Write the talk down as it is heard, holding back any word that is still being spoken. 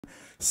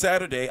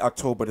Saturday,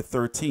 October the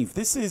 13th.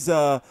 This is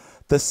the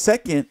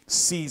second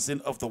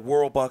season of the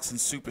World Boxing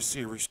Super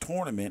Series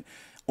tournament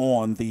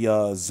on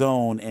the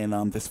Zone,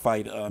 and this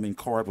fight in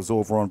card was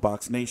over on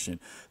Box Nation.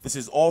 This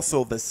is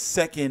also the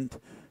second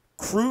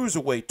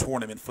Cruiserweight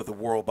tournament for the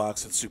World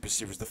Boxing Super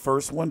Series. The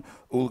first one,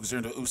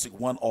 Alexander Usyk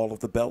won all of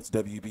the belts: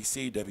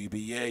 WBC,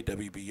 WBA,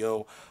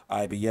 WBO,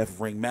 IBF,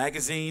 Ring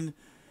Magazine.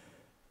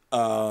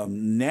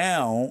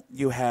 Now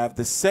you have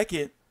the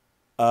second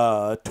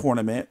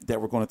tournament that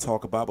we're going to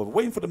talk about, but we're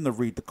waiting for them to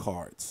read the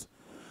cards.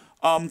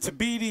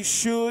 Tabiti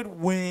should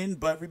win,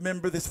 but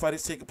remember this fight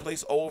is taking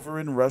place over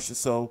in Russia,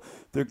 so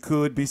there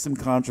could be some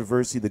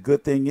controversy. The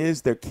good thing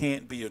is there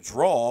can't be a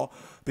draw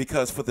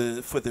because for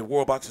the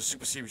World Boxing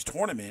Super Series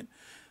tournament,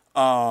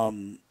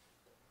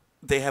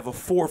 they have a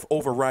fourth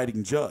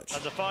overriding judge.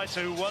 And the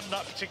fighter who won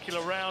that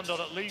particular round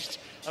on at least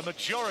a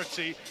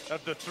majority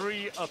of the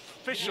 3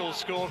 official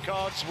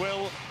scorecards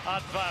will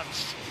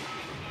advance.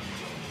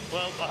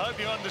 Well, I hope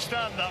you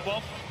understand that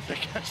one.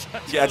 Because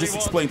yeah, I just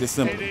explained it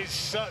simply. It is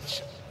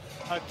such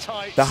a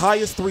tight the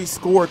highest 3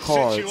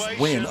 scorecards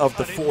win of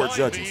the 4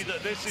 judges.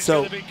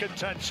 So,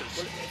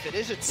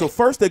 so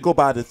first they go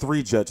by the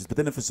 3 judges, but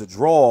then if it's a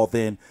draw,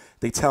 then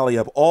they tally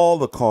up all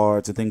the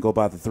cards and then go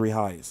by the 3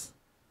 highest.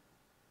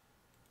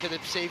 Could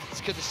have saved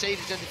his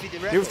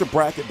undefeated record. Here's the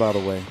bracket, by the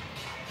way.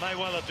 May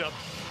well have done.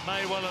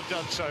 May well have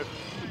done so.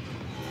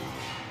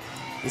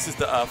 This is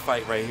the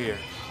fight right here.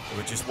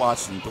 We're just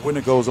watching. The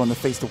winner goes on to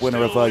face the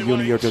winner of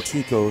Junior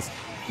Dorticos,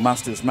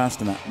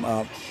 Masternak,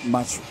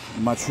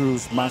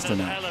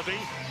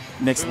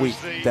 next week.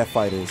 That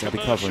fight is. I'll be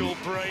covering it.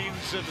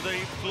 Brains of the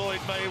Floyd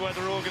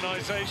Mayweather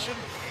organization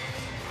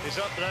is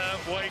up there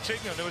waiting,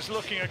 and it was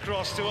looking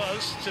across to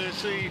us to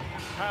see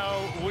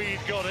how we'd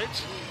got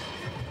it.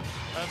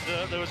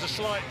 And there was a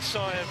slight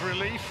sigh of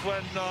relief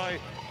when I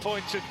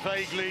pointed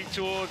vaguely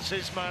towards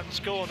his man's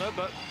corner,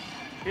 but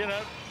you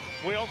know,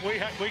 we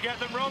get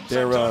them wrong.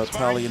 They're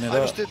tallying it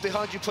up. I stood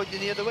behind you pointing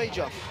the other way,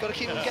 John. Got to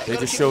keep them guessing. They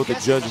just showed the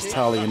judges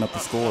tallying up the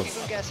scores.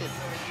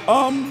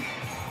 And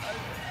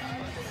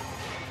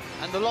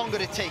the longer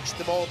it takes,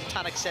 the more the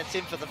panic sets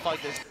in for the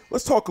fighters.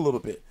 Let's talk a little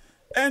bit.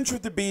 Andrew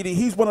Tabiti,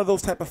 he's one of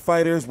those type of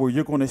fighters where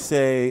you're going to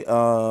say,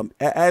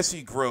 as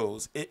he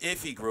grows,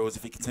 if he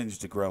continues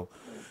to grow,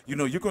 you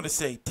know, you're going to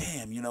say,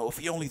 damn, you know, if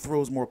he only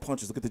throws more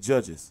punches, look at the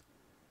judges.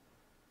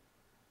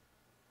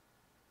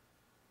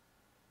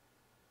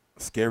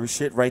 Scary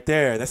shit right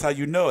there. That's how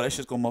you know that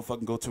shit's going to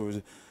motherfucking go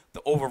to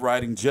the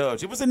overriding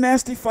judge. It was a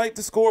nasty fight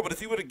to score, but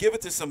if you were to give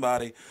it to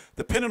somebody,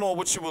 depending on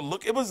what you would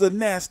look, it was a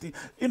nasty,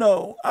 you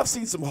know, I've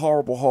seen some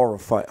horrible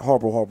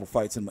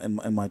fights in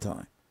my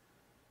time.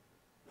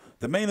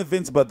 The main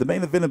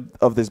event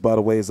of this, by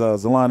the way, is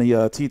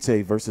Zelani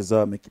Tite versus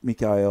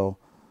Mikhail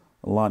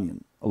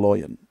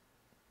Aloyan.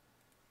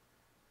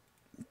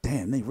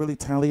 Damn, they really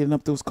tallying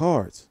up those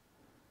cards.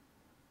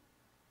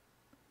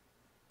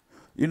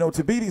 You know,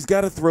 Tabiti's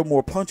got to throw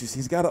more punches.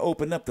 He's got to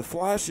open up. The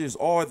flashes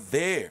are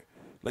there.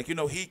 Like, you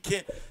know, he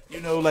can't,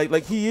 you know,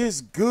 like he is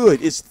good.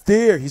 It's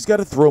there. He's got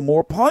to throw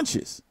more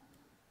punches.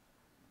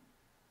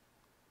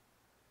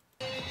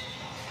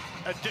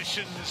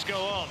 Additions go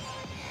on.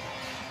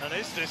 And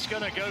is this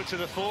going to go to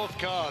the 4th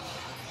card?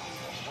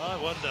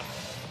 I wonder.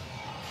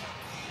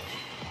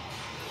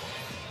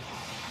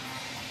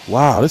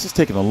 Wow, this is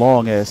taking a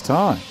long-ass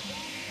time.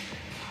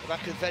 Well,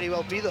 that could very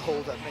well be the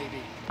holdup,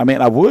 maybe. I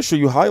mean, I would show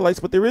you highlights,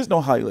 but there is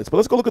no highlights. But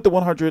let's go look at the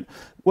 100.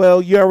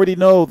 Well, you already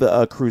know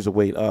the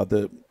cruiserweight,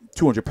 the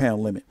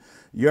 200-pound limit.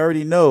 You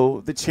already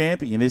know the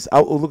champion is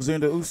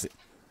Alexander Usyk.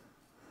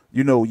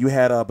 You know, you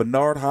had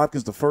Bernard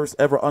Hopkins, the first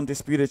ever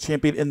undisputed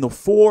champion in the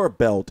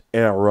 4-belt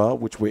era,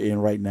 which we're in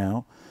right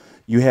now.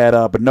 You had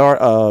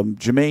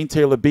Jermaine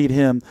Taylor beat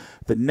him.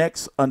 The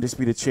next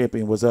undisputed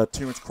champion was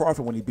Terrence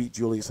Crawford when he beat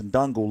Julius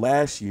Ndongo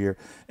last year.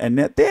 And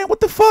that, damn, what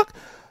the fuck?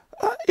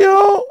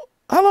 Yo,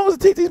 how long does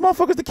it take these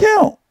motherfuckers to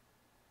count?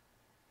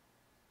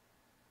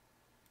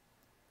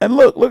 And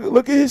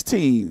look at his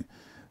team.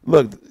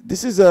 Look,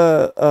 this is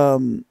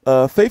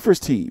Fayfer's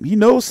team. He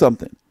knows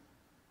something.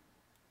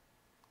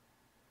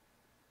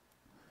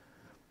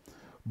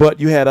 But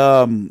you had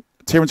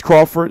Terrence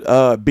Crawford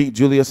beat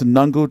Julius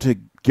Ndongo to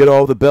get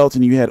all the belts,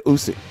 and you had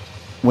Usyk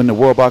win the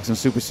World Boxing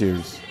Super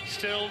Series.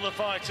 Still the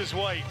fighters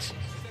wait.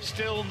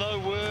 Still no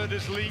word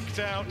has leaked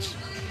out.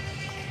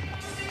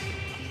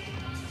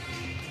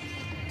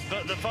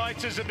 But the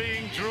fighters are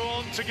being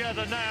drawn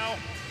together now.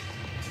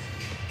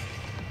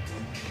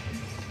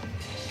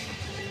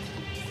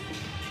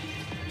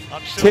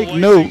 I'm still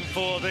waiting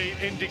for the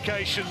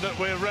indication that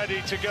we're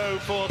ready to go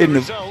for the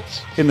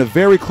results. In the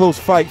very close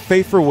fight,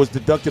 Fayfer was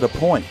deducted a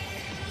point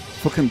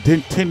for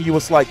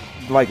continuous like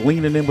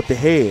leaning in with the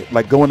head,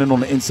 like going in on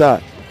the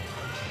inside.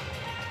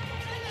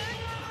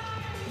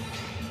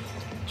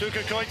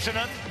 Tuukka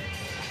Koitinen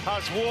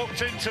has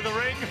walked into the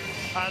ring,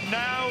 and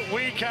now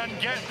we can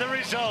get the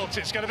result.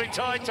 It's going to be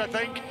tight, I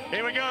think.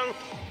 Here we go.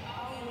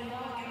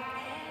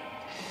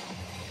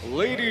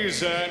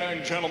 Ladies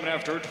and gentlemen,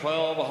 after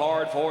 12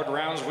 hard-fought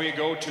rounds, we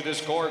go to the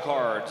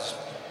scorecards.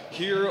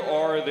 Here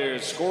are the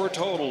score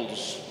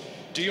totals.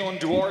 Dion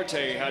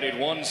Duarte had it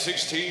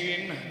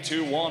 116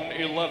 to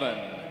 111.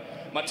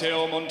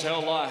 Matteo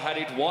Montella had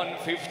it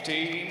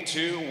 115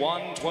 to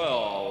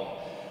 112.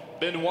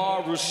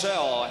 Benoit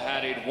Roussel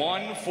had it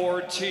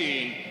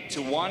 114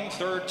 to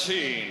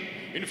 113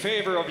 in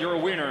favor of your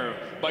winner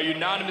by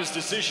unanimous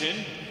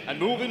decision. And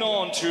moving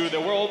on to the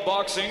World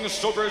Boxing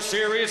Super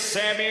Series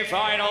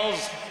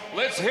semifinals,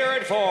 let's hear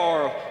it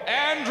for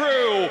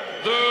Andrew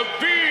the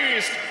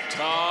Beast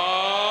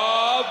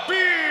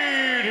Tabiti.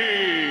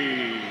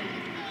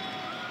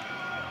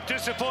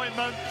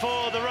 Disappointment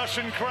for the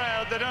Russian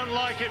crowd. They don't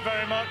like it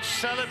very much.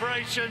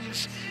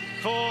 Celebrations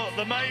for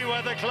the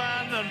Mayweather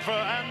clan and for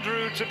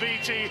Andrew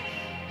Tabiti.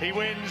 He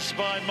wins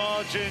by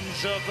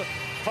margins of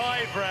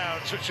 5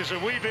 rounds, which is a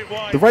wee bit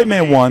wide. The right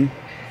man won.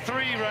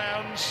 3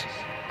 rounds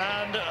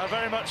and a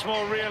very much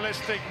more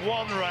realistic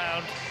 1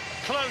 round.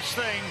 Close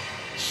thing,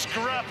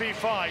 scrappy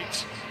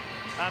fight.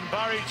 And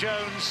Barry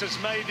Jones has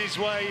made his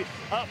way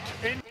up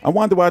in. I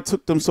wonder why it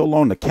took them so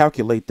long to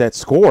calculate that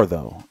score,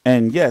 though.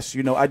 And yes,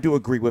 you know, I do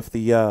agree with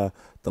the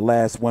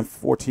last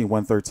 114,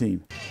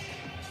 113.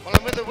 Well,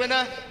 I'm with the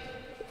winner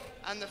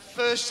and the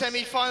first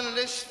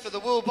semi-finalist for the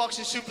World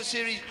Boxing Super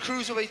Series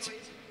Cruiserweight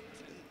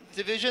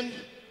division,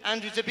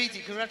 Andrew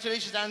Tabiti.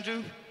 Congratulations,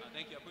 Andrew.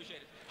 Thank you, I appreciate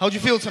it. How'd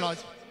you feel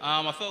tonight?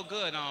 I felt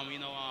good. You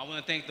know, I want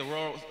to thank the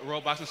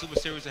World Boxing Super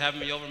Series for having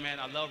me over, man.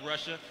 I love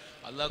Russia.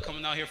 I love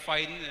coming out here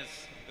fighting.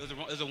 It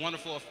was a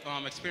wonderful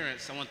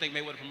experience. I want to thank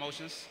Mayweather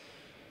Promotions.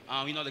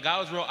 You know, the guy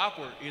was real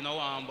awkward, you know,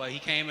 but he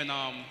came and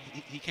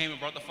he came and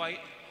brought the fight.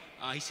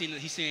 He seen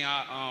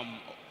I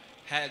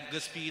had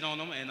good speed on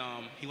him, and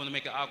he wanted to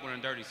make it awkward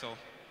and dirty. So,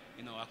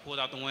 you know, I pulled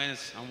out the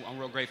wins. I'm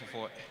real grateful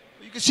for it.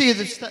 You can see at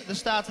the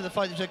start of the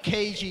fight, it was a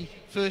cagey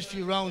first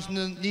few rounds,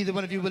 neither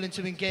one of you willing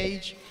to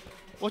engage.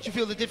 What do you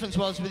feel the difference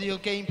was with your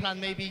game plan?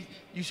 Maybe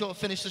you sort of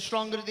finished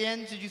stronger at the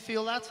end. Did you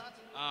feel that?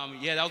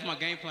 Yeah, that was my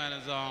game plan.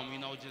 Is you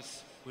know,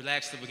 just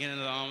relax at the beginning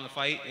of the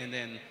fight, and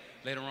then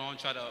later on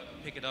try to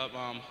pick it up.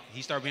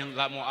 He started being a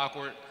lot more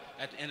awkward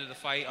at the end of the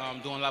fight,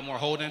 doing a lot more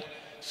holding.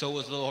 So it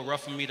was a little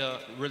rough for me to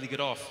really get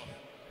off.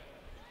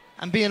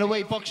 And being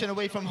away, boxing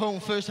away from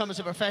home, first time as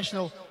a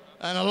professional,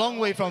 and a long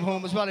way from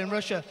home as well in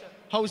Russia.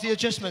 How was the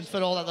adjustment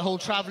for all that, the whole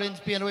traveling,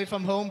 being away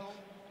from home?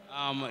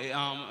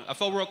 I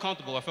felt real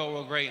comfortable. I felt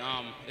real great.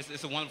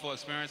 It's a wonderful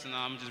experience, and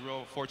I'm just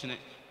real fortunate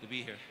to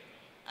be here.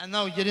 And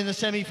now you're in the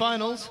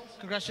semi-finals.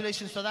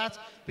 Congratulations for that.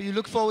 But you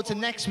look forward to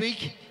next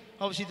week.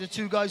 Obviously, the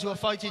 2 guys who are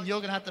fighting, you're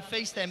going to have to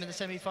face them in the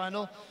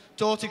semi-final,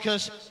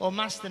 Dorticos or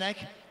Masternak.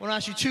 I want to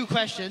ask you 2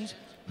 questions.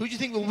 Who do you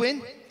think will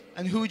win,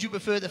 and who would you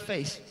prefer to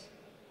face?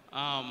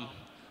 I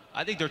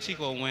think Dorticos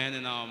will win,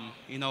 and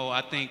you know,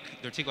 I think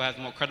Dorticos has a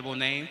more credible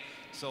name.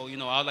 So, you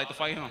know, I'd like to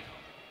fight him.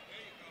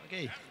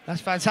 Okay,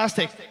 that's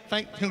fantastic.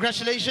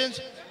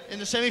 Congratulations in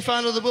the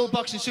semi-final of the World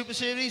Boxing Super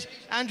Series,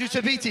 Andrew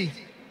Tabiti.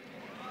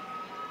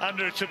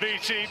 Andrew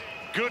Tabiti,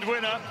 good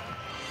winner,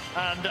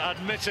 and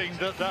admitting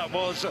that that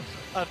was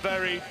a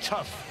very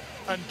tough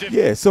and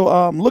difficult. Yeah,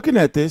 so looking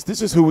at this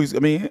is who he's. I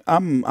mean,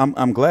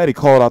 I'm glad he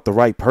called out the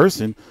right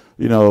person.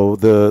 You know,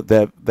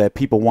 that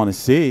people want to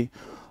see.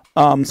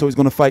 So he's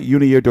going to fight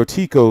Junior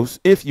Dorticos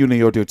if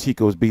Junior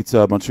Dorticos beats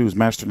Montruz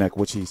Masternak,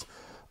 which he's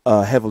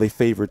heavily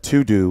favored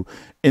to do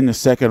in the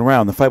 2nd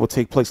round. The fight will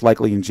take place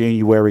likely in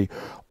January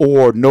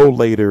or no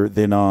later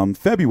than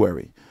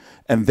February.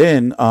 And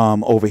then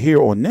over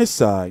here on this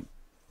side,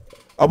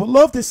 I would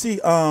love to see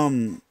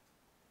Miris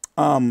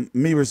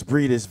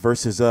Briedis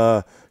versus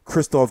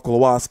Krzysztof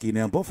Glowacki.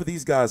 Now, both of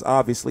these guys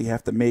obviously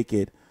have to make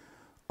it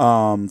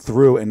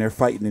through, and they're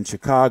fighting in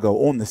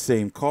Chicago on the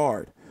same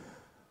card.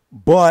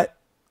 But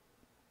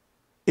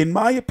in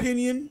my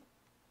opinion,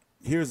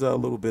 here's a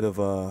little bit of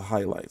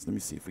highlights. Let me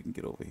see if we can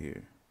get over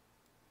here.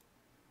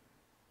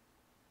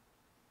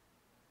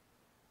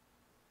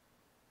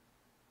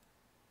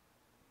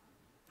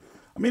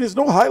 I mean, there's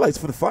no highlights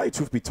for the fight,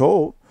 truth be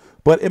told.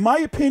 But in my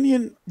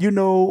opinion, you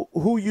know,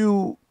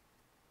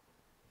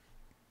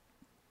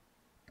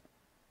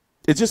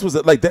 it just was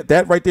like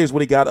that right there is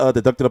what he got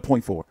deducted a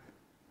point for.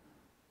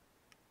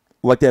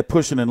 Like that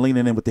pushing and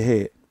leaning in with the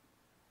head.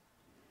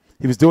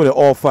 He was doing it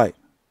all fight.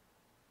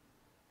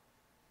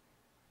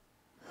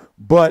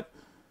 But,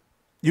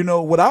 you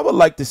know, what I would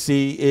like to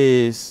see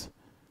is,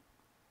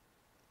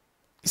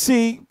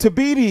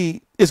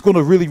 Tabiti is going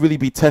to really, really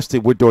be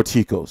tested with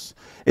Dorticos.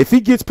 If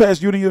he gets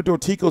past Junior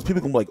Dorticos, people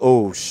are going to be like,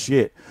 oh,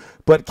 shit.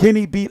 But can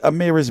he beat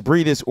Miris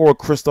Briedis or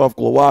Krzysztof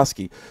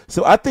Glowacki?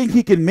 So I think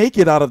he can make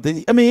it out of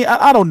the – I mean,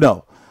 I don't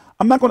know.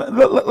 I'm not going to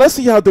 – let's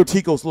see how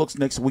Dorticos looks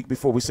next week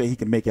before we say he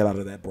can make it out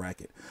of that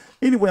bracket.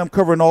 Anyway, I'm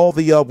covering all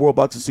the World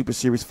Boxing Super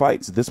Series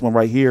fights. This one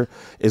right here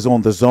is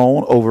on the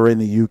DAZN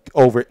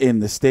over in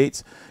the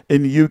States.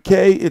 In the UK,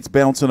 it's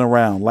bouncing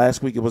around.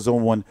 Last week it was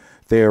on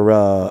their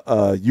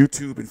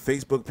YouTube and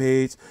Facebook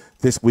page.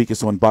 This week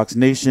it's on Box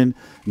Nation.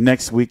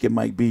 Next week it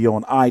might be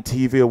on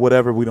ITV or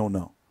whatever. We don't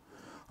know.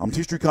 I'm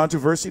TstreeT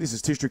Controversy. This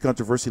is TstreeT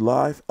Controversy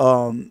Live.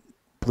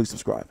 Please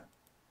subscribe.